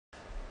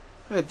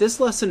All right, this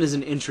lesson is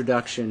an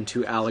introduction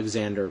to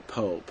Alexander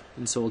Pope,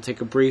 and so we'll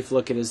take a brief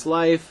look at his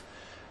life,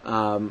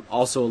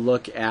 also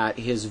look at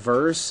his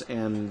verse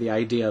and the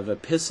idea of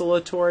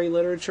epistolatory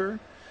literature,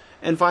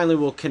 and finally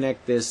we'll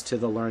connect this to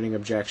the learning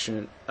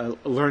objectives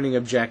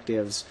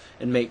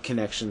and make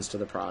connections to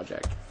the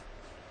project.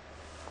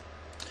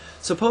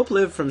 So Pope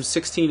lived from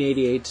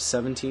 1688 to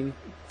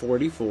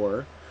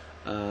 1744,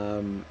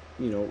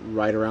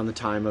 right around the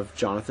time of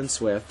Jonathan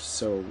Swift,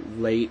 so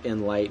late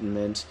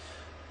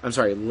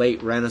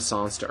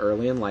Renaissance to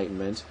early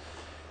Enlightenment.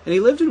 And he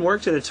lived and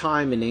worked at a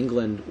time in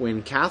England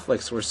when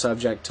Catholics were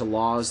subject to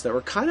laws that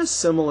were kind of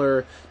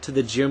similar to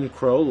the Jim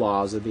Crow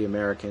laws of the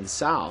American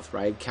South,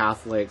 right?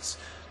 Catholics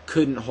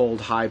couldn't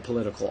hold high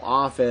political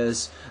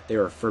office. They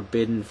were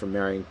forbidden from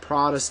marrying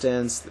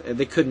Protestants.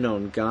 They couldn't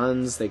own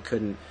guns. They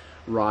couldn't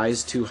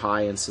rise too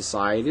high in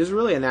society. It was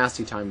really a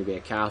nasty time to be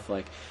a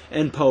Catholic,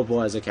 and Pope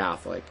was a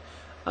Catholic.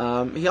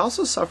 He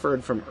also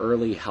suffered from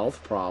early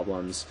health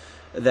problems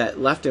that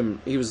left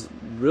him, he was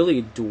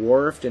really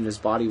dwarfed and his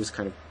body was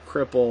kind of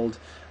crippled.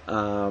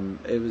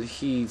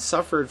 He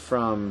suffered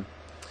from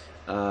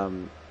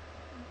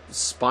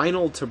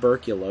spinal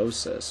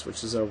tuberculosis,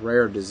 which is a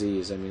rare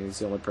disease. I mean, he's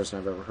the only person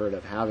I've ever heard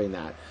of having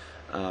that.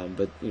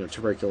 But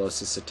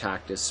tuberculosis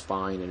attacked his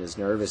spine and his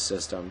nervous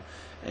system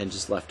and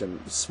just left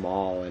him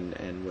small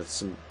and with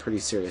some pretty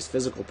serious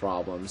physical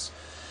problems.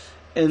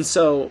 And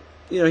so,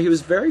 he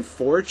was very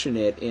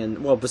fortunate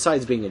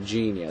besides being a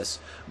genius,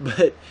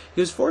 but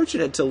he was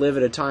fortunate to live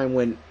at a time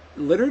when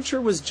literature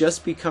was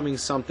just becoming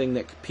something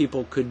that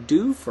people could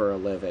do for a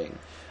living.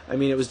 I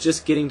mean, it was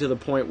just getting to the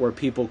point where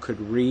people could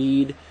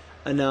read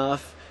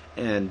enough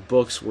and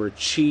books were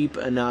cheap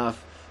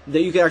enough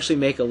that you could actually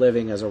make a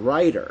living as a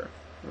writer,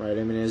 right?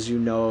 I mean, as you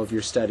know of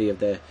your study of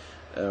the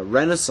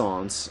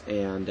Renaissance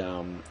and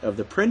of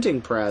the printing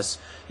press,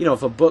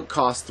 if a book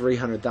costs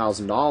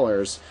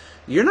 $300,000,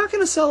 you're not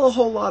going to sell a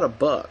whole lot of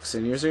books,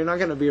 and you're not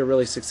going to be a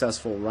really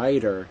successful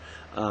writer.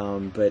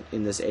 But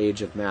in this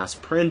age of mass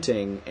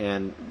printing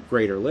and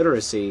greater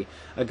literacy,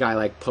 a guy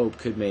like Pope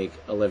could make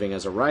a living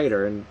as a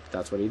writer, and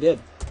that's what he did.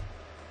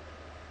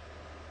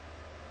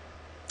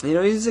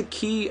 He's a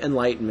key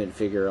Enlightenment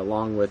figure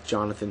along with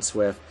Jonathan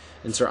Swift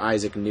and Sir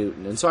Isaac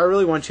Newton, and so I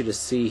really want you to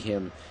see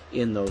him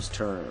in those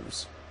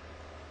terms.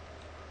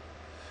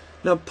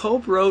 Now,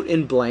 Pope wrote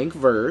in blank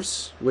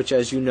verse, which,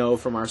 as you know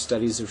from our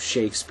studies of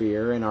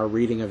Shakespeare and our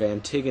reading of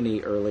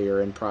Antigone earlier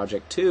in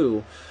Project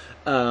 2,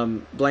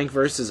 blank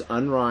verse is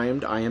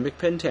unrhymed Iambic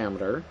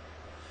Pentameter.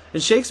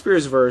 And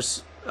Shakespeare's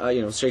verse,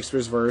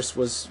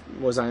 was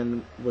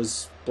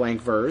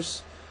blank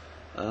verse.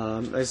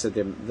 Like I said,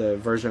 the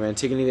version of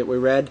Antigone that we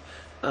read,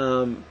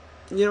 and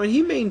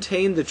he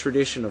maintained the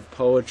tradition of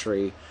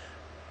poetry,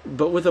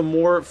 but with a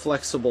more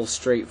flexible,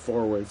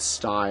 straightforward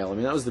style. I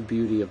mean, that was the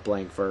beauty of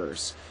blank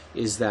verse,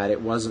 is that it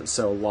wasn't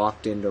so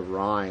locked into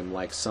rhyme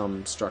like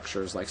some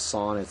structures like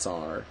sonnets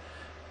are.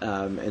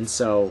 And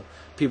so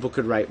people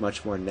could write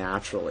much more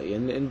naturally.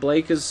 And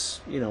Blake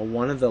is,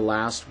 one of the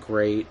last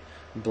great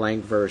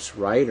blank verse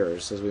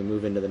writers. As we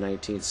move into the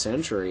 19th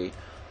century,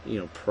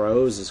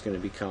 prose is going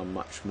to become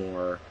much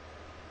more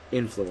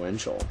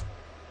influential.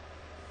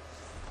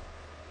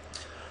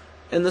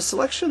 And the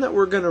selection that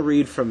we're going to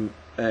read from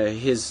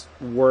his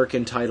work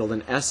entitled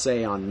An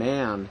Essay on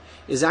Man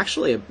is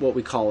actually what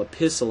we call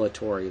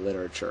epistolatory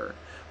literature,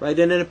 right?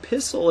 And an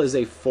epistle is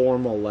a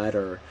formal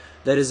letter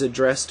that is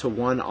addressed to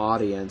one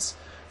audience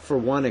for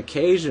one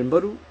occasion,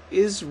 but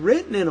is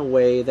written in a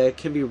way that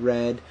can be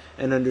read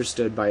and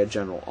understood by a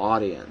general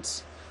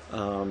audience.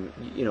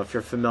 If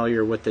you're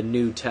familiar with the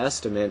New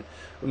Testament,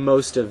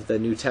 most of the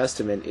New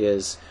Testament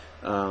is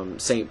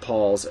St.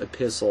 Paul's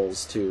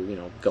epistles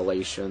to,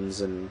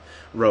 Galatians and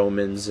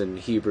Romans and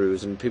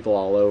Hebrews and people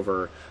all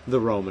over the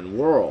Roman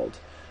world.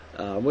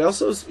 We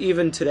also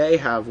even today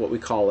have what we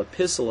call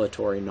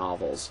epistolatory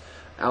novels.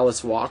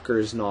 Alice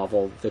Walker's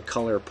novel, The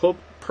Color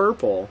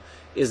Purple,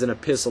 is an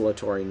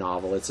epistolatory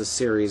novel. It's a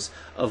series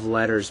of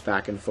letters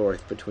back and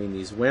forth between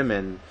these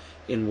women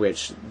in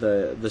which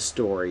the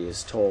story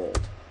is told.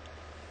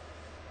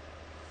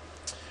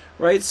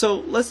 Right, so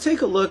let's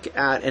take a look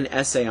at An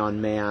Essay on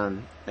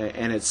Man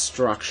and its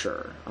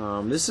structure.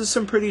 This is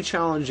some pretty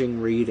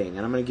challenging reading,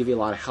 and I'm going to give you a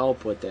lot of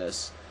help with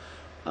this.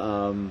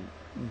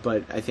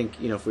 But I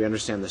think, if we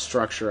understand the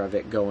structure of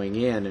it going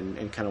in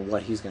and kind of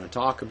what he's going to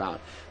talk about,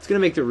 it's going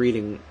to make the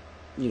reading,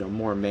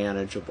 more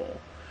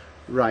manageable.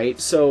 Right,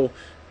 so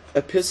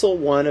Epistle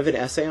 1 of An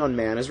Essay on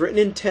Man is written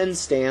in 10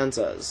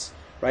 stanzas.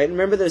 Right, and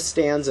remember that a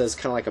stanza is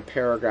kind of like a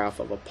paragraph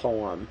of a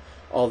poem,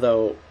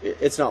 although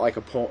it's not like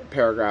a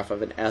paragraph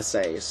of an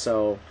essay.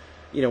 So,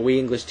 we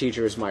English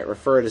teachers might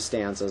refer to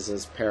stanzas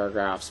as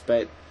paragraphs,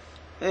 but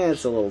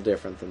it's a little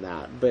different than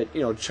that. But,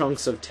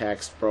 chunks of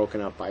text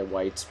broken up by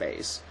white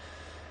space.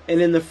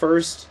 And in the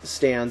first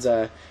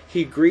stanza,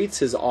 he greets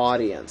his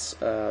audience,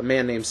 a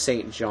man named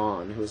St.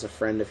 John, who is a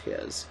friend of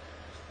his.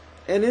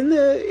 And in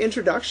the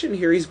introduction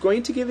here, he's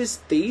going to give his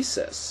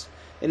thesis.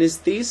 And his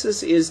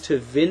thesis is to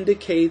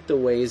vindicate the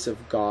ways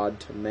of God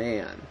to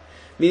man.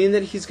 Meaning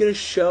that he's going to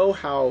show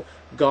how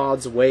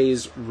God's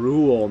ways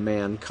rule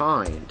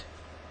mankind.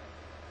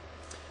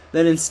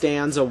 Then in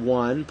stanza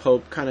 1,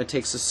 Pope kind of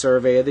takes a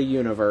survey of the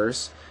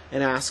universe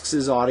and asks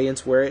his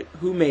audience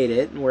who made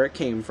it and where it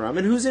came from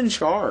and who's in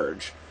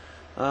charge.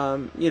 He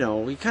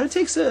kind of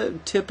takes a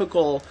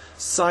typical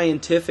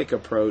scientific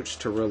approach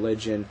to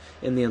religion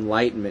in the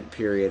Enlightenment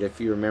period.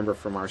 If you remember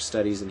from our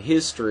studies in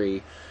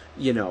history,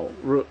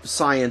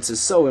 science is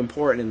so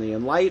important in the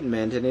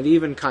Enlightenment, and it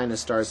even kind of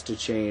starts to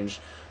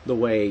change the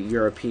way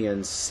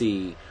Europeans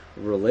see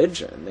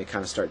religion. They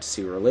kind of start to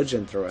see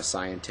religion through a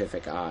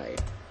scientific eye.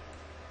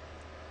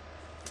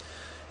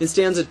 In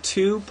stanza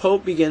 2,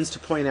 Pope begins to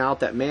point out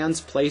that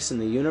man's place in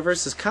the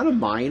universe is kind of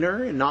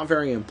minor and not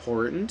very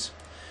important.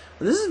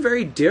 And this is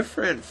very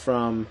different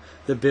from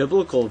the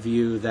biblical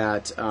view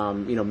that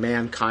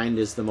mankind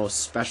is the most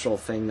special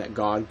thing that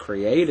God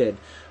created.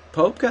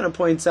 Pope kind of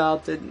points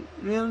out that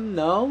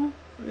mankind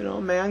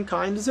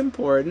is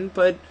important,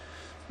 but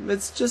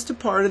it's just a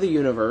part of the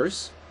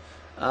universe.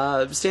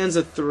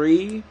 Stanza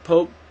 3,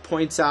 Pope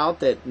points out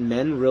that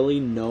men really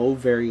know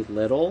very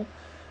little.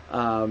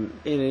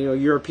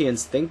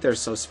 Europeans think they're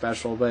so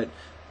special,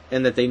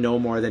 and that they know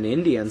more than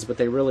Indians, but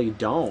they really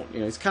don't.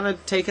 He's kind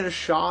of taking a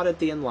shot at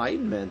the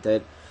Enlightenment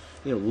that,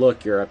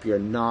 look, Europe, you're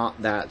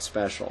not that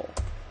special.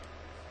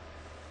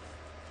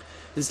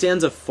 In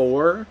stanza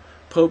 4,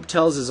 Pope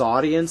tells his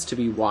audience to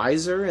be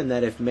wiser, and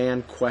that if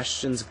man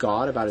questions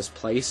God about his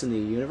place in the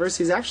universe,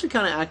 he's actually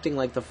kind of acting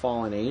like the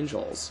fallen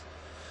angels.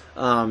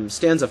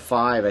 Stanza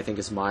 5, I think,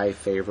 is my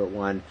favorite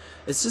one.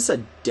 It's just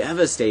a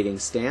devastating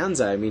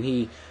stanza. I mean,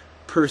 he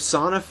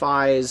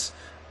personifies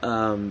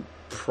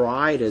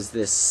pride as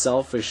this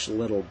selfish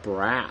little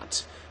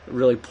brat,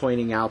 really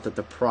pointing out that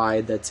the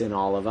pride that's in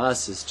all of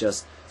us is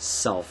just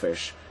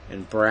selfish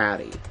and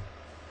bratty.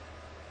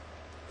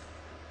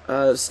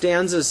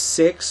 Stanzas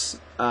 6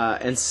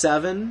 and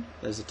 7,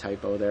 there's a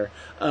typo there,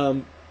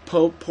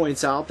 Pope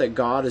points out that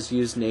God has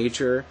used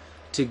nature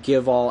to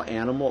give all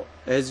animals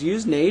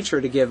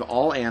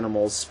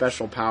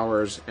special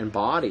powers and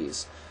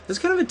bodies. It's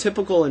kind of a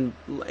typical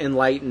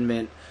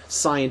Enlightenment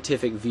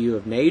scientific view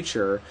of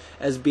nature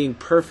as being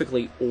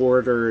perfectly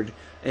ordered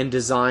and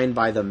designed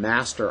by the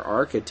master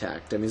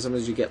architect. I mean,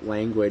 sometimes you get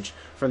language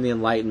from the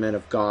Enlightenment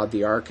of God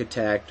the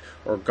architect,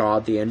 or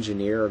God the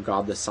engineer, or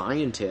God the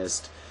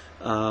scientist.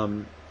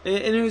 And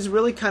it was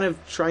really kind of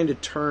trying to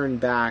turn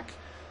back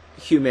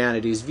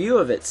humanity's view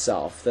of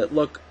itself, that,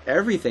 look,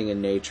 everything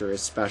in nature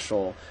is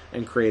special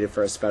and created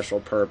for a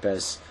special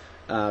purpose,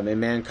 and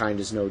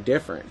mankind is no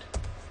different.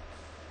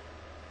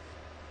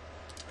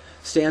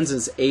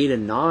 Stanzas 8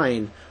 and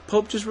 9,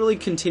 Pope just really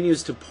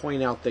continues to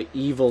point out the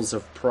evils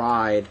of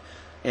pride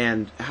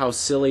and how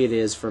silly it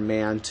is for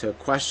man to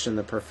question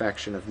the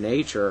perfection of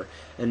nature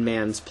and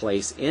man's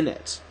place in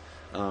it.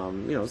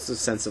 It's a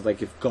sense of,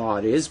 like, if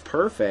God is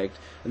perfect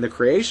and the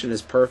creation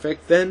is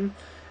perfect, then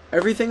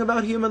everything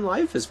about human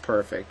life is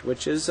perfect,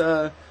 which is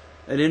an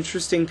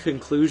interesting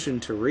conclusion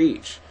to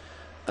reach.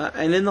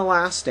 And in the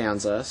last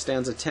stanza,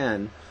 stanza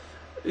 10,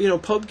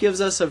 Pope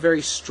gives us a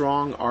very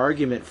strong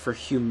argument for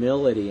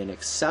humility and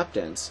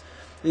acceptance.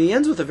 And he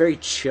ends with a very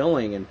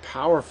chilling and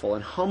powerful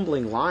and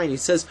humbling line. He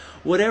says,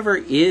 whatever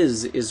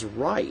is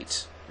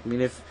right. I mean,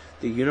 if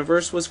the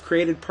universe was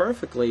created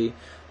perfectly,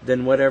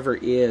 then whatever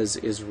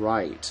is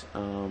right.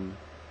 Kind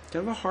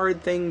of a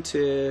hard thing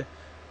to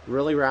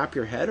really wrap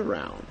your head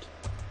around.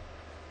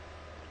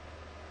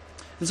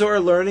 And so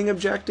our learning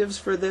objectives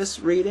for this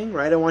reading,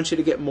 right? I want you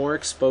to get more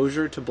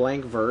exposure to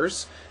blank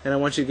verse, and I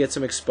want you to get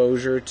some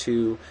exposure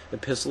to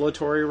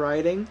epistolatory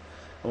writing.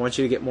 I want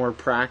you to get more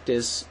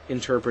practice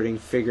interpreting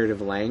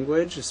figurative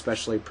language,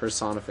 especially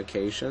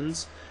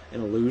personifications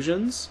and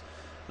allusions.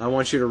 I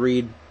want you to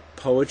read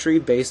poetry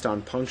based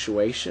on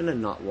punctuation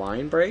and not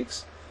line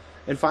breaks.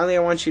 And finally, I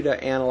want you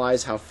to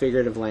analyze how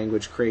figurative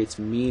language creates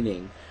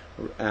meaning.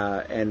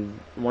 And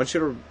I want you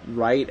to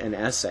write an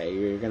essay.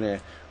 You're going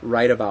to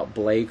write about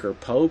Blake or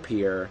Pope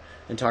here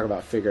and talk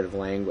about figurative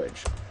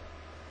language.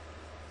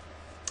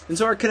 And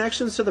so our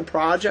connections to the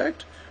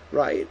project,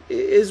 right,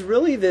 is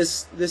really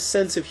this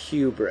sense of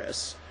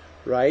hubris,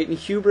 right? And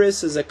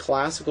hubris is a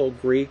classical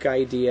Greek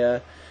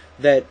idea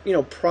that,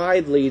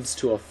 pride leads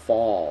to a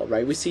fall,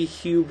 right? We see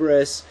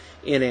hubris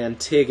in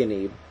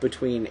Antigone,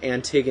 between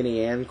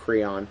Antigone and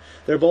Creon.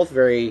 They're both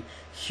very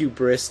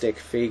hubristic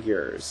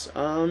figures.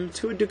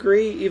 To a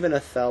degree, even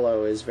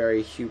Othello is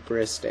very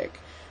hubristic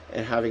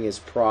and having his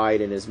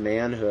pride in his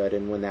manhood,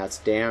 and when that's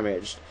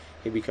damaged,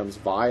 he becomes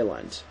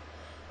violent.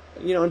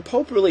 And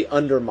Pope really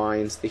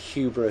undermines the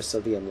hubris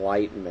of the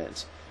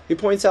Enlightenment. He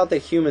points out that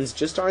humans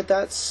just aren't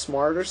that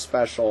smart or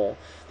special,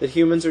 that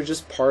humans are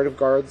just part of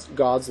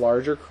God's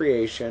larger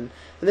creation,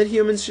 and that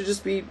humans should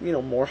just be,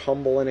 more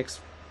humble and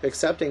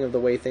accepting of the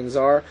way things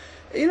are.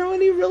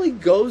 And he really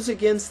goes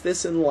against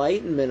this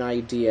Enlightenment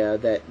idea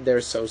that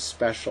they're so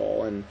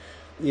special and,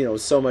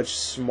 so much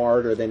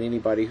smarter than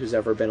anybody who's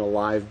ever been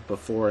alive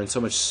before, and so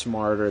much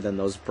smarter than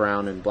those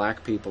brown and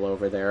black people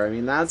over there. I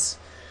mean, that's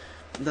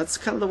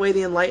kind of the way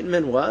the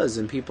Enlightenment was,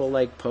 and people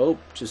like Pope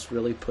just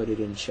really put it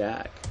in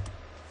check.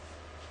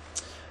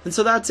 And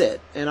so that's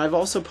it. And I've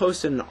also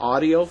posted an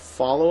audio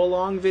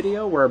follow-along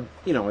video where,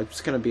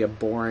 it's going to be a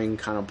boring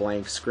kind of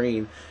blank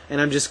screen,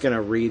 and I'm just going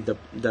to read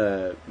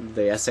the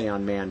essay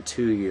on man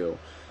to you,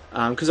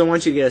 because I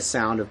want you to get a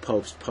sound of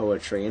Pope's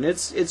poetry, and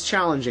it's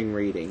challenging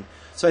reading.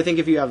 So I think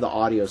if you have the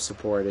audio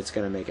support, it's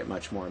going to make it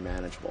much more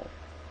manageable.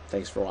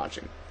 Thanks for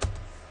watching.